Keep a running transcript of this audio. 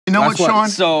You know what, Sean?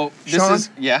 So this Sean, is,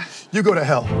 yeah. You go to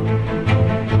hell.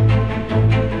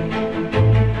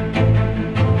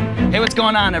 Hey, what's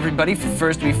going on, everybody? For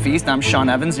First We Feast, I'm Sean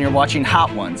Evans, and you're watching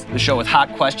Hot Ones, the show with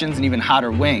hot questions and even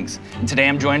hotter wings. And today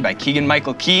I'm joined by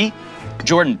Keegan-Michael Key,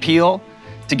 Jordan Peele.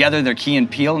 Together, they're Key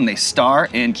and Peele, and they star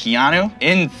in Keanu.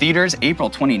 In theaters, April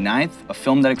 29th, a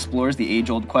film that explores the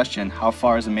age-old question, how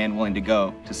far is a man willing to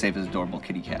go to save his adorable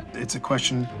kitty cat? It's a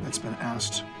question that's been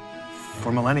asked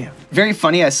for millennia. Very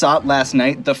funny, I saw it last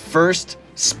night. The first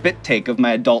spit take of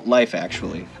my adult life,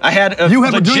 actually. I had a You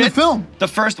have legit, doing the film? The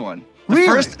first one. The Really?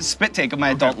 first spit take of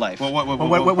my adult life. Well, What moment?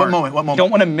 What moment?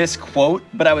 Don't want to misquote,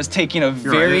 but I was taking a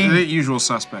Right, the usual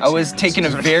suspects. I was taking a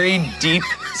very deep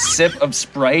sip of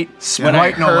Sprite when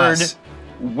I Sprite, no heard less.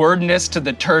 wordness to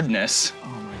the turdness. Oh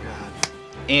my God.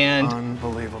 And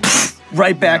Unbelievable.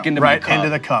 right back into my Right cup. into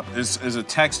the cup. This is a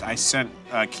text I sent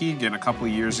Keegan a couple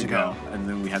of years ago, and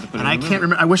then we had to put it And I in the can't movie.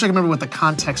 remember. I wish I could remember what the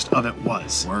context of it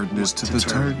was. Wordness to the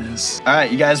turdness. All right,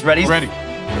 you guys ready? Ready.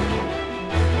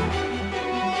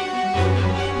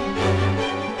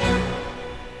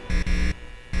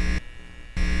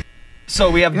 So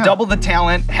we have double the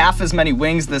talent, half as many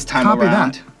wings this time Copy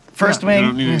around. that. First You wing,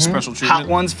 don't need any special treatment. Hot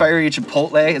Ones Fiery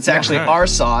Chipotle. It's actually okay. our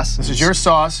sauce. This is your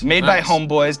sauce. Made Nice. by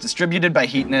Homeboys, distributed by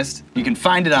Heatness. You can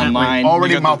find it online.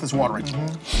 Already You got mouth the- is watering.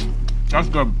 That's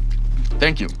good.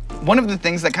 Thank you. One of the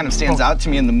things that kind of stands out to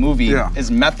me in the movie Yeah. is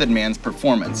Method Man's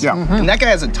performance. Yeah. And that guy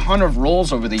has a ton of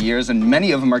roles over the years, and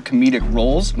many of them are comedic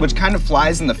roles, which kind of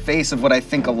flies in the face of what I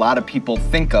think a lot of people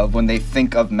think of when they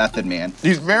think of Method Man.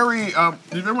 He's very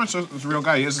much a real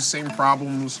guy. He has the same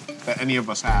problems that any of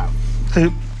us have.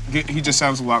 He just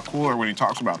sounds a lot cooler when he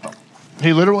talks about them.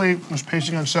 He literally was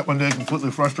pacing on set one day, completely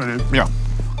frustrated Yeah.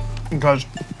 because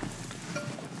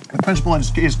the principal and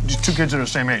his two kids that are the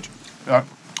same age,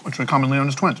 which are commonly known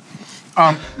as twins.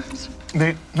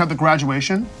 They had the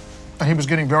graduation, and he was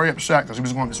getting very upset because he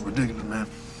was going, "This is ridiculous, man.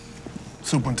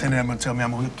 Superintendent, I'm gonna tell me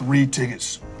I'm gonna get 3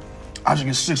 tickets. I should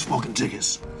get 6 fucking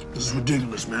tickets. This is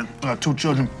ridiculous, man. I got 2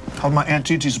 children. How my Aunt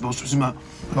Titi's supposed to see my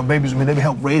babies? I mean, they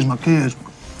help raise my kids,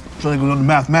 so they go into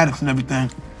mathematics and everything.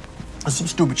 That's some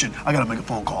stupid shit. I gotta make a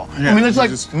phone call." Yeah, I mean, it's like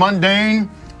just- mundane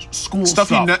school Stuff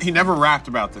stuff. he never rapped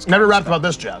about this. Never kind of rapped stuff. about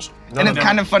this jazz. And it's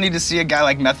kind of funny to see a guy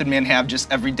like Method Man have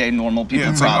just everyday normal people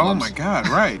Yeah, it's like, oh problems. my God,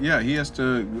 right. Yeah, he has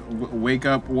to wake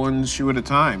up one shoe at a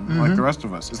time, like the rest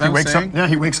of us. Is that He wakes saying? up. Yeah,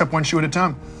 he wakes up one shoe at a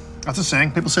time. That's a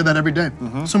saying. People say that every day.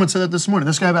 Someone said that this morning.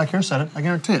 This guy back here said it. I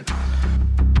guarantee it.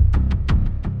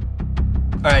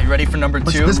 All right, you ready for number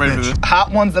What's 2? this Ready for bitch? this?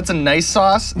 Hot Ones, that's a nice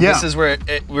sauce. Yeah. This is where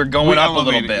we're going We up a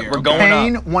little elevated bit. here, We're okay. going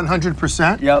Pain, up.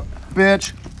 100%. Yep.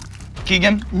 Bitch.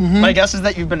 Keegan, my guess is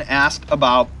that you've been asked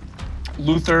about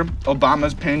Luther,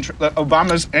 Obama's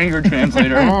anger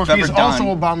translator. Oh, if ever he's done. also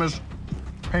Obama's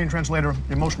pain translator,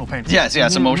 emotional pain. Yes,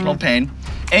 emotional pain.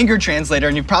 Anger translator,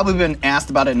 and you've probably been asked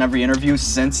about it in every interview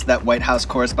since that White House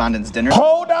Correspondents' Dinner.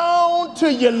 Hold on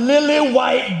to your lily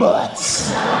white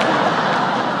butts.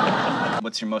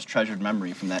 What's your most treasured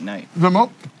memory from that night?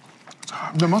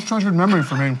 The most treasured memory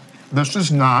for me, this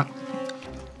is not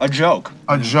A joke.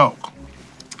 a joke.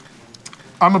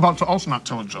 I'm about to also not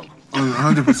tell a joke.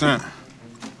 100%.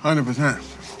 100%.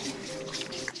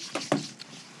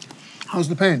 How's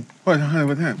the pain? What,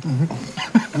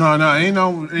 100%? No, ain't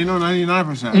no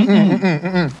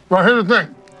 99%. Well, here's the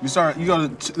thing. You go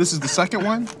to, this is the second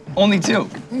one? Only 2.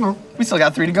 No. We still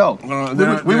got 3 to go.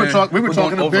 We were talking We're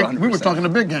going a over big. We were 100%. talking a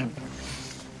big game.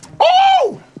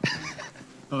 Oh!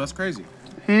 No, that's crazy.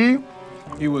 He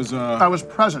He was, I was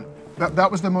present. That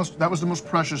was the most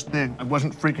precious thing. I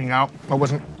wasn't freaking out. I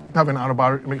wasn't having an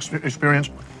out-of-body experience.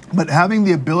 But having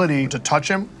the ability to touch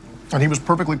him, and he was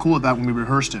perfectly cool with that when we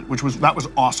rehearsed it, that was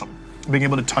awesome. Being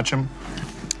able to touch him.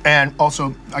 And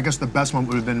also, I guess the best moment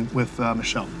would have been with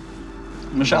Michelle.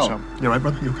 Michelle, So, you all right,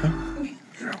 brother? You okay?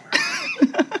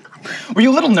 were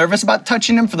you a little nervous about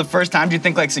touching him for the first time? Do you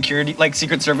think like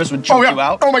Secret Service would choke you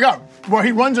out? Oh my God. Well,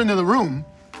 he runs into the room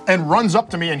and runs up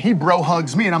to me and he bro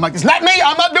hugs me and I'm like, it's not me.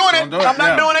 I'm not doing it. Don't do it, I'm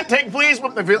not yeah. doing it. Take, please.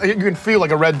 You can feel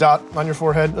like a red dot on your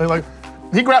forehead. Like,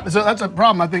 he grabbed. So that's a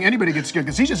problem. I think anybody gets scared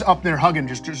because he's just up there hugging,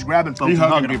 just grabbing folks. he's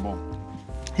and hugging them. people.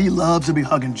 He loves to be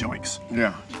hugging joinks.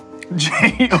 Yeah.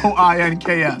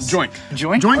 Joinks. Joink.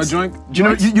 Joink? Joinks. A joink? You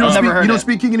know, you don't I've never speak. heard You don't it.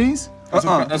 speak Keeganese?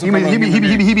 That's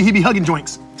a He be hugging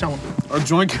joinks. Tell him. A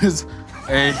joink is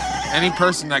any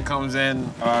person that comes in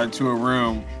to a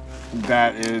room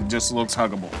that just looks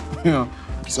huggable. You know,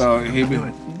 so he'd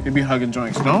be hugging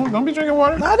joints. No, don't be drinking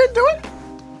water. I didn't do it.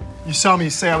 You saw me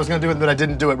say I was gonna do it, but I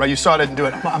didn't do it, right? You saw I didn't do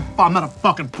it. I'm not a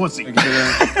fucking pussy.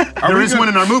 There is one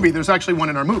in our movie. There's actually one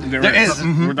in our movie. There is. That's what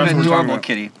we're An talking adorable about.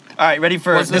 kitty. All right, ready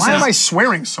for this? Why am I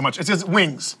swearing so much? It's just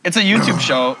wings. It's a YouTube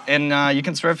show, and you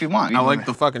can swear if you want. I like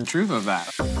the fucking truth of that.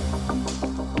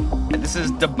 This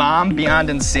is The Bomb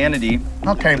Beyond Insanity.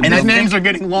 Okay, and these names are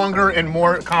getting longer and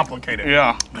more complicated.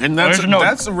 Yeah. And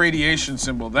that's a radiation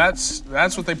symbol. That's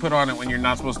what they put on it when you're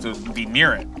not supposed to be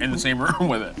near it, in the same room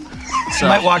with it. So. You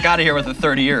might walk out of here with a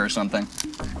 30-year or something.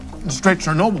 Straight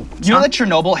Chernobyl. You know that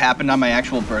Chernobyl happened on my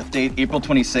actual birth date, April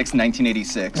 26,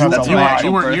 1986. That's That's a my lie. actual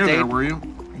You weren't birth near date. there, were you?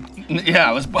 Yeah,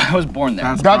 I was born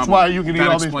there. That's why you can eat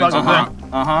all these explains fucking a lot.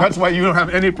 things. That's why you don't have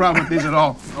any problem with these at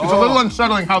all. It's a little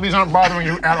unsettling how these aren't bothering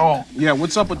you at all. Yeah,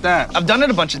 what's up with that? I've done it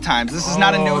a bunch of times. This is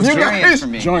not a new You experience guys- for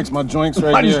me. Joints, my joints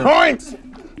right My here. joints!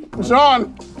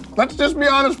 Sean, let's just be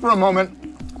honest for a moment.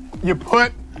 You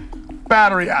put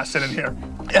battery acid in here.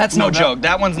 That's no joke.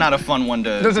 That one's not a fun one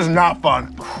to. This is not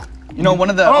fun. You know, one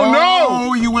of the. Oh, no!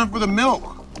 Oh, you went for the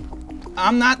milk.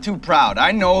 I'm not too proud.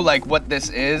 I know like what this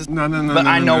is. No. But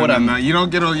I know what I'm. No. You don't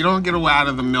get out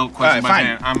of the milk question. All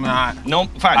right, fine. I'm not. No,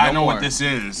 fine. I no know more. what this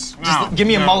is. Just give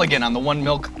me a mulligan on the one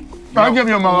milk. I'll give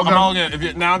you a mulligan. If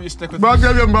you stick with. I'll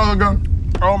give you a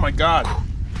mulligan. Oh my God.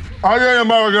 I'll give you a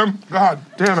mulligan. God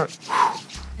damn it.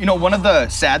 You know, one of the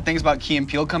sad things about Key and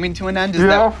Peele coming to an end is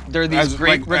that there are these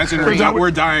great recurring.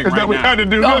 We're dying Is right that we now. had to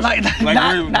do No, this? like, Like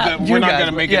not we're you not guys,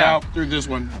 gonna make it yeah. out through this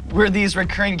one. We're these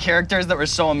recurring characters that were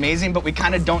so amazing, but we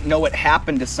kind of don't know what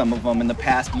happened to some of them in the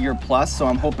past year plus. So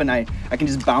I'm hoping I can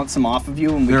just bounce them off of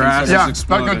you and we Their can asses sort Yeah, of.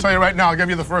 exploded. I'm gonna tell you right now. I'll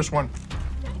give you the first one.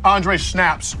 Andre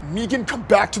snaps. Megan, come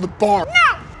back to the bar.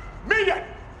 No! Megan!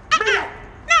 Megan!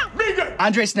 No! Megan!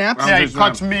 Andre snaps. Yeah, he Andre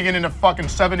cuts snaps. Megan into fucking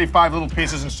 75 little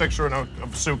pieces and sticks her in a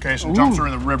suitcase and dumps her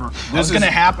in the river. What's gonna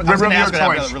happen? I was River gonna of ask your what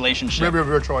happened to choice. the relationship. River of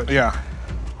your choice. Yeah.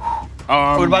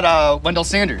 What about Wendell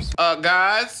Sanders?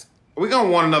 Guys, we gonna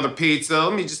want another pizza.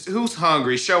 Who's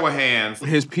hungry? Show of hands.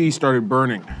 His pee started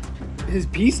burning. His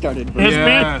pee started. His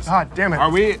Yes. God damn it. Are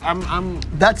we? I'm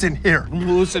That's in here.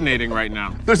 hallucinating right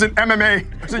now. There's an MMA,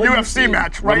 there's a UFC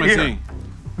match What right am I here. seeing?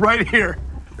 Right here.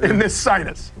 In this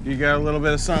sinus. You got a little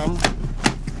bit of something.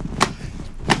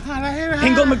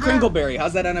 Hingle McCringleberry,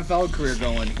 how's that NFL career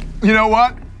going? You know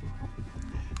what?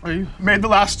 Are you? Made the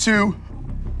last two.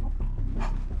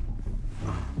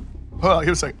 Hold on,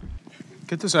 give a second.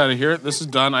 Get this out of here. This is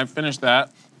done. I finished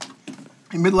that.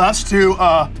 He made the last two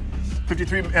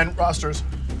 53-man rosters.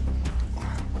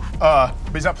 But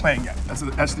he's not playing yet.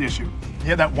 That's the issue. He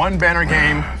had that one banner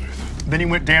game, then he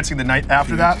went dancing the night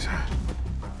after that,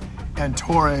 and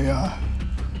tore a.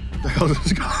 The hell is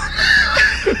this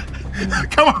guy?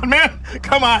 Come on, man.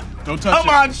 Come on. Don't touch it. Come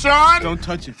on, Sean. Don't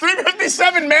touch it.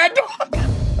 357, Mad Dog.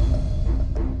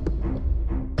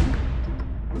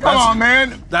 Come on,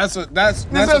 man. That's a type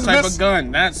this- of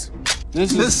gun. This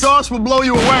This is. sauce will blow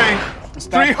you away.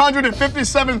 Stop.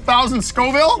 357,000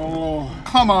 Scoville? Oh,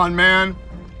 Come on, man.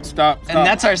 stop. And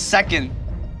that's our second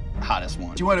hottest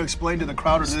one. Do you want to explain to the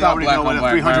crowd, or do they Stop already black know what on a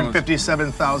black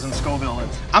 357,000 Scoville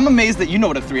is? I'm amazed that you know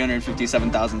what a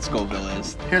 357,000 Scoville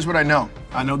is. Here's what I know.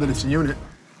 I know that it's a unit,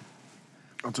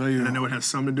 I'll tell you. and I know it has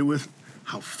something to do with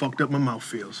how fucked up my mouth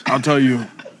feels. I'll tell you.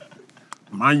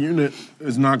 My unit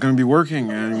is not going to be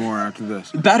working anymore after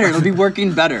this. Better, it'll be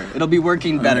working better. It'll be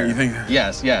working better. you think?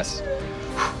 Yes, yes.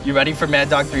 You ready for Mad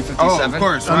Dog 357? Oh, of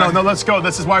course. No, let's go.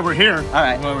 This is why we're here. All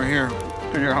right. Over here.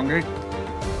 You're hungry?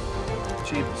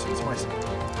 Jesus, it's spicy.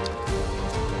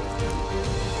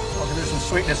 Okay, there's some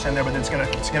sweetness in there, but it's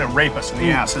gonna rape us in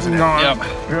the ass, isn't it? No,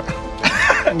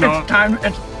 Yep. no.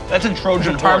 That's a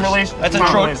Trojan time horse. release? That's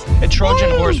Time a release.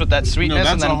 Trojan horse with that No, sweetness,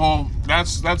 that's and then a whole.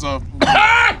 That's a.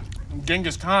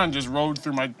 Genghis Khan just rode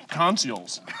through my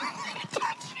tonsils.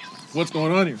 What's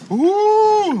going on here?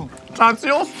 Ooh,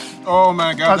 tonsils. Oh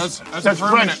my God, That's that's a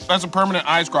permanent. French. That's a permanent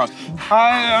eyes cross.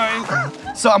 Hi.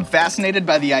 So I'm fascinated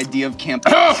by the idea of Camp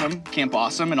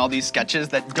Awesome, and all these sketches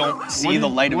that don't see the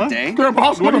light of day. Good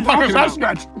boss, what the you fuck is that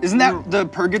talking sketch? Isn't that the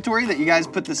purgatory that you guys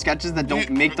put the sketches that don't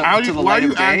make the, to the Why light are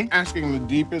of you day? asking the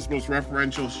deepest, most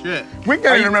referential shit? We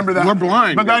can't even remember that. We're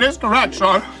blind. But that is correct,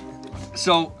 Sean.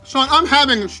 So, Sean, I'm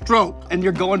having a stroke. and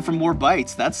you're going for more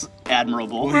bites. That's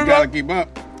admirable. You gotta keep up.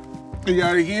 You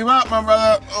gotta keep up, my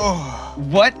brother. Oh.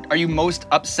 What are you most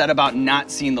upset about not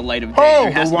seeing the light of day? Oh,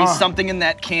 there has the to be wa- something in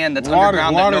that can that's Water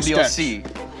underground that nobody will sketch. see.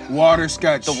 Water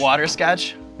sketch. The water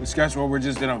sketch? The sketch where we're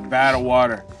just in a vat of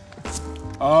water.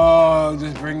 Oh,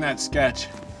 just bring that sketch.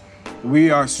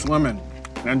 We are swimming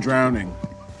and drowning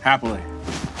happily.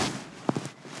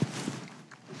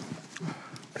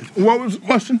 What was the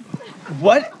question?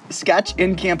 What sketch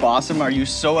in Camp Awesome are you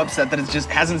so upset that it just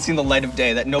hasn't seen the light of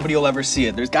day, that nobody will ever see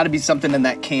it? There's got to be something in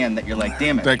that can that you're like,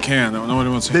 damn it. That can, no one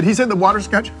wants to. Did he say the water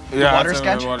sketch? Yeah, water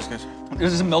sketch? The water sketch.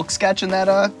 There's a milk sketch in that,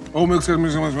 Oh, milk sketch,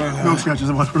 Milk sketch is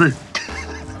the one for me.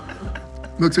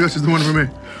 Milk sketch is the one for me.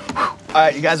 All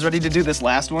right, you guys ready to do this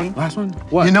last one? Last one?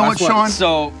 What? You know last what, Sean?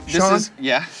 So, this Sean? is,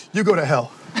 yeah. You go to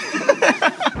hell.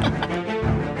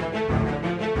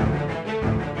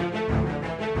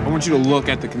 I want you to look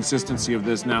at the consistency of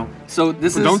this now. So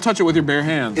this is... Don't touch it with your bare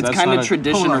hands. It's That's kind not of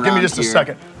tradition Hold on, around give me just a here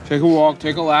second. Take a walk,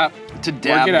 take a lap. to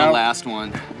dab it the out. last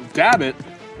one. Dab it.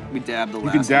 We dabbed the last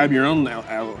You can dab one. your own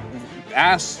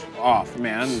ass off,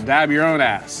 man. Dab your own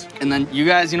ass. And then you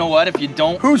guys, you know what? If you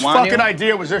don't Whose want fucking to,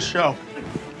 idea was this show?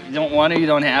 you don't want to, you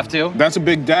don't have to. That's a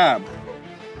big dab.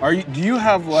 Do you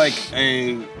have like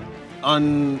a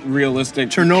unrealistic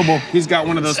Chernobyl. He's got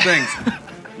one of those things.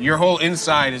 Your whole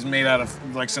inside is made out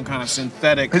of like some kind of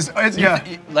synthetic. Yeah.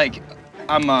 Like,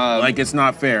 I'm Like it's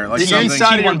not fair. Like The something.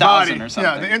 inside of your T1000 body. or Yeah,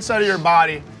 something. the inside of your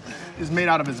body is made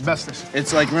out of asbestos.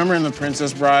 It's like, remember in The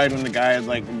Princess Bride when the guy had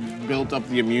like built up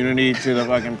the immunity to the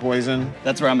fucking poison?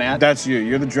 That's where I'm at. That's you.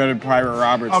 You're the dreaded Pirate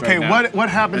Roberts. Okay, right now. what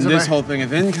happens And if this whole thing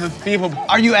is inconceivable.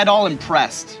 Are you at all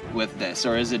impressed with this,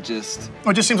 or is it just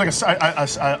it just seems like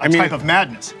a mean, type of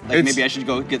madness. like It's- maybe I should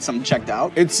go get something checked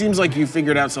out? It seems like you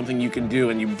figured out something you can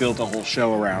do and you built a whole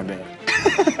show around it.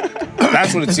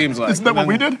 That's what it seems like. Isn't that what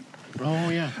we did? Oh,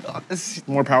 yeah.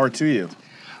 More power to you.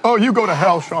 Oh, you go to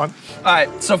hell, Sean. All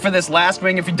right, so for this last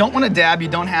ring, if you don't want to dab, you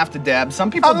don't have to dab.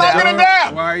 Some people I'm not dab. gonna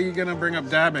dab. Why are you gonna bring up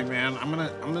dabbing, man? I'm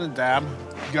gonna dab.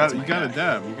 You gotta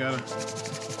dab.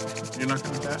 You're not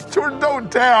gonna dab? Jordan,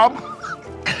 don't dab.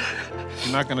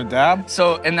 You're not gonna dab?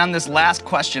 So, and on this last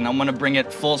question, I'm gonna bring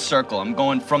it full circle. I'm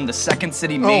going from the Second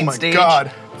City main my stage,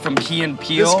 God. from Key and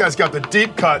Peele, This guy's got the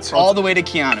deep cuts. all the way to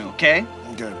Keanu, okay?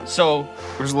 Okay. So,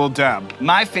 There's a little dab.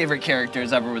 my favorite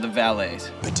characters ever were the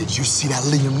valets. But did you see that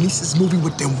Liam Neeson's movie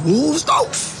with them wolves, though?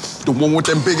 The one with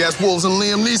them big-ass wolves and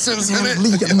Liam Neeson's in it?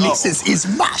 Liam Neeson's is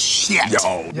my shit.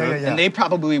 Yeah. And they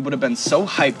probably would have been so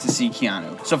hyped to see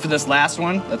Keanu. So for this last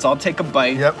one, let's all take a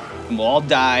bite. Yep. And we'll all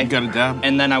die. You gotta dab.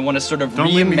 And then I want to sort of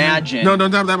Don't leave me here. reimagine No,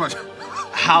 don't dab that much.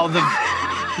 how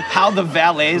the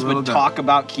valets little would dab. talk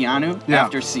about Keanu Yeah.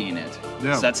 after seeing it.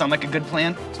 Yeah. Does that sound like a good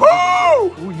plan?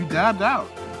 Oh! Ooh, you dabbed out.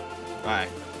 All right.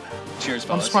 Cheers, I'm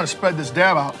fellas. just trying to spread this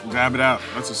dab out. Dab it out.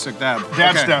 That's a sick dab.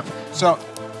 Dab step. So,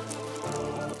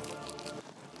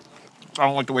 I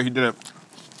don't like the way he did it.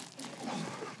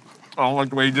 I don't like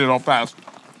the way he did it all fast.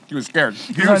 He was scared.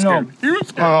 He was scared. He was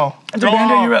scared. Oh. It's a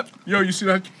Band-Aid, you're up. Yo, you see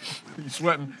that? He's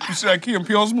sweating. You see that Key and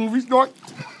Peele's movie? No.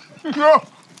 Yeah.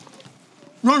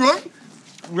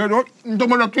 You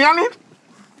talking about Keanu?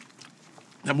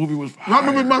 That movie was fire.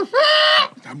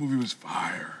 That movie was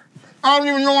fire. I don't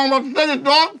even know what I'm about to say this,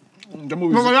 dog. That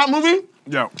movie Remember that movie?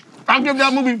 Yo. I give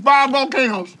that movie 5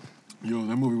 volcanoes. Yo,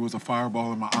 that movie was a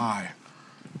fireball in my eye.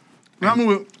 That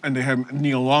movie. And they had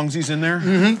Neil Longsy's in there.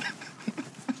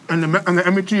 And the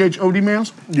MTHOD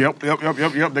males. Yep.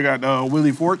 They got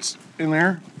Willie Forts in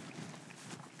there.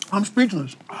 I'm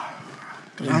speechless.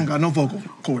 Because I don't got no vocal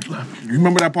cords left. You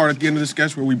remember that part at the end of the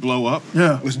sketch where we blow up?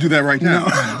 Yeah. Let's do that right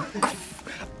now.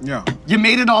 Yeah. You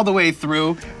made it all the way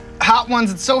through. Hot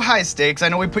Ones, it's so high stakes. I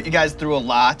know we put you guys through a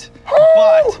lot.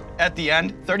 But at the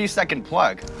end, 30-second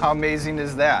plug. How amazing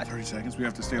is that? 30 seconds. We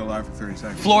have to stay alive for 30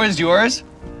 seconds. Floor is yours.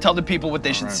 Tell the people what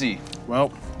they should right. see.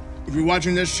 Well, If you're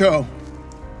watching this show,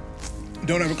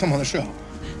 don't ever come on the show.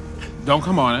 don't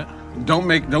come on it.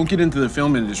 Don't get into the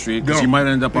film industry because you might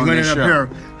end up on You're this gonna show. end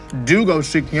up here. Do go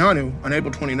see Keanu on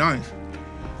April 29th.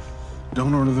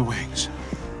 Don't order the wings.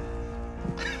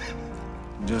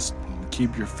 Just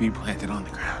keep your feet planted on the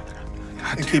ground.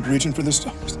 God And keep reaching for the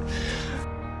stars.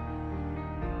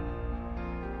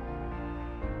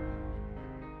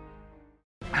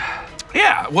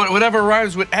 Yeah, whatever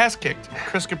rhymes with ass kicked.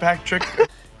 Chris Kirkpatrick. I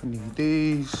need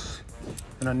these,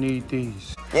 and I need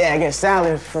these. Yeah, I get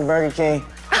salad from Burger King.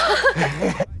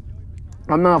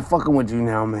 I'm not fucking with you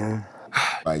now, man.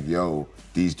 Like, yo,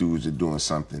 these dudes are doing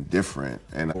something different.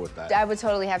 And I would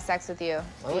totally have sex with you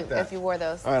if you wore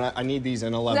those. All right, I need these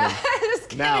in 11. Just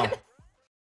kidding. Now.